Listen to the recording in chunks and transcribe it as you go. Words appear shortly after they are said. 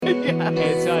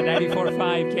It's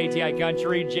 94.5 KTI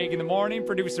Country. Jake in the morning.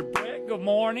 Producer Britt, good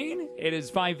morning. It is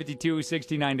 5:52,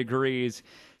 69 degrees.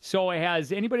 So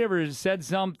has anybody ever said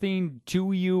something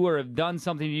to you or have done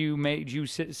something to you, made you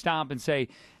stop and say,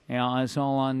 yeah, that's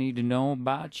all I need to know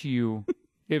about you?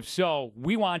 If so,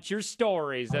 we want your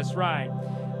stories. That's right.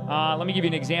 Let me give you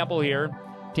an example here.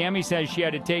 Tammy says she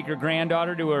had to take her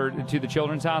granddaughter to the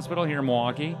Children's Hospital here in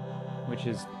Milwaukee, which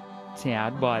is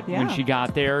sad, but when she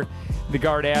got there, the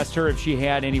guard asked her if she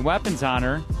had any weapons on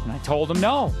her, and I told him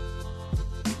no.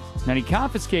 Then he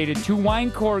confiscated 2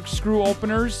 wine cork screw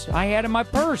openers I had in my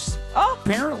purse. Oh.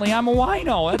 Apparently, I'm a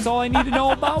wino. That's all I need to know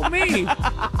about me.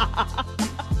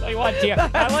 Tell you what,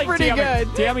 I like pretty Tammy.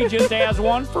 Good. Tammy just has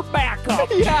one for backup,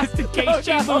 just in case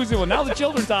she loses one. Now the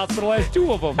Children's Hospital has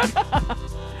 2 of them.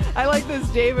 I like this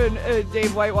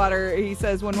Dave Whitewater. He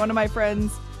says, when one of my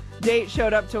friends' date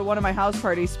showed up to one of my house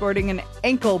parties sporting an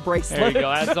ankle bracelet. There you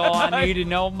go. That's all I need to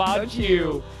know about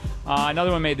you. Another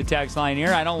one made the text line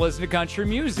here. I don't listen to country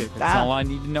music. That's all I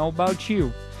need to know about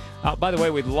you. By the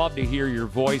way, we'd love to hear your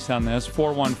voice on this.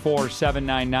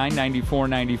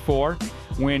 414-799-9494.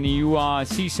 When you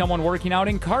see someone working out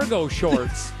in cargo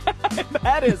shorts.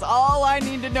 That is all I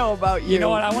need to know about you. You know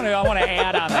what? I want to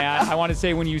add on that. I want to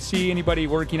say when you see anybody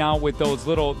working out with those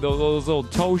little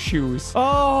toe shoes.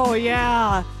 Oh,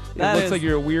 yeah. It looks like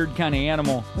you're a weird kind of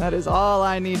animal. That is all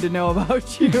I need to know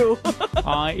about you.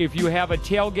 If you have a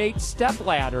tailgate step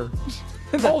ladder.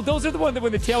 Oh, those are the ones that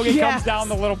when the tailgate comes down,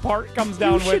 the little part comes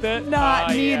down with it. You should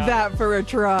not need that for a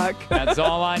truck. That's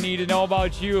all I need to know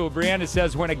about you. Brianna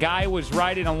says when a guy was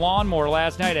riding a lawnmower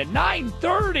last night at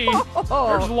 9:30,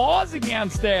 there's laws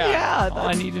against that. Yeah. All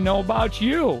I need to know about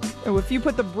you. If you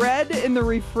put the bread in the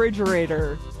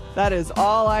refrigerator, that is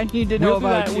all I need to know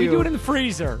about you. We do it in the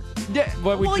freezer.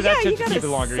 But that's just to keep it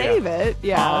longer. Save it.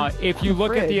 Yeah. If you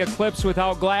look at the eclipse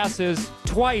without glasses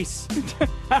twice,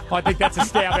 I think that's a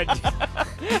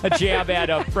jab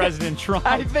at President Trump.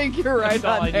 I think you're right. That's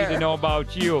all I need to know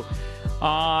about you.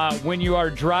 When you are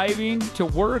driving to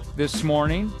work this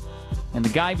morning, and the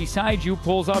guy beside you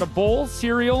pulls out a bowl,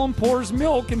 cereal, and pours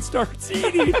milk and starts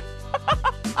eating.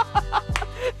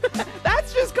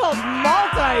 That's just called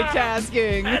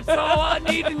multitasking. That's all I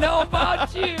need to know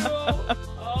about you.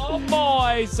 Oh,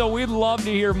 boy. So we'd love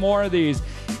to hear more of these.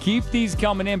 Keep these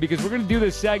coming in because we're going to do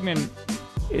this segment.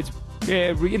 It's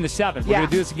in the 7th. We're going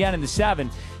to do this again in the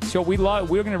 7th. So we're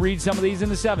going to read some of these in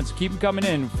the 7th. So keep them coming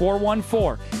in.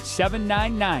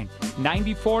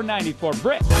 414-799-9494.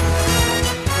 Britt,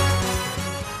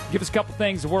 give us a couple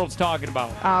things the world's talking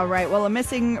about. All right. Well, a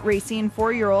missing Racine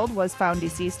 4-year-old was found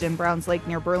deceased in Browns Lake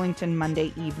near Burlington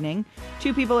Monday evening.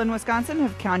 2 people in Wisconsin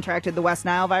have contracted the West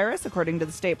Nile virus, according to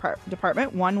the State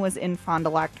Department. 1 was in Fond du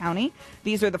Lac County.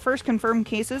 These are the first confirmed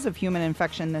cases of human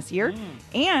infection this year.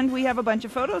 And we have a bunch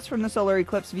of photos from the solar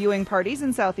eclipse viewing parties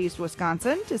in southeast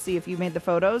Wisconsin. To see if you made the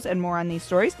photos and more on these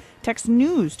stories, text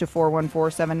news to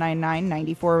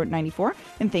 414-799-9494.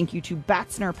 And thank you to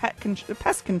Batzner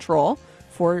Pest Control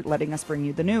for letting us bring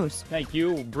you the news. Thank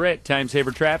you, Britt. Time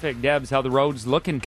Saver Traffic. Debs, how the road's looking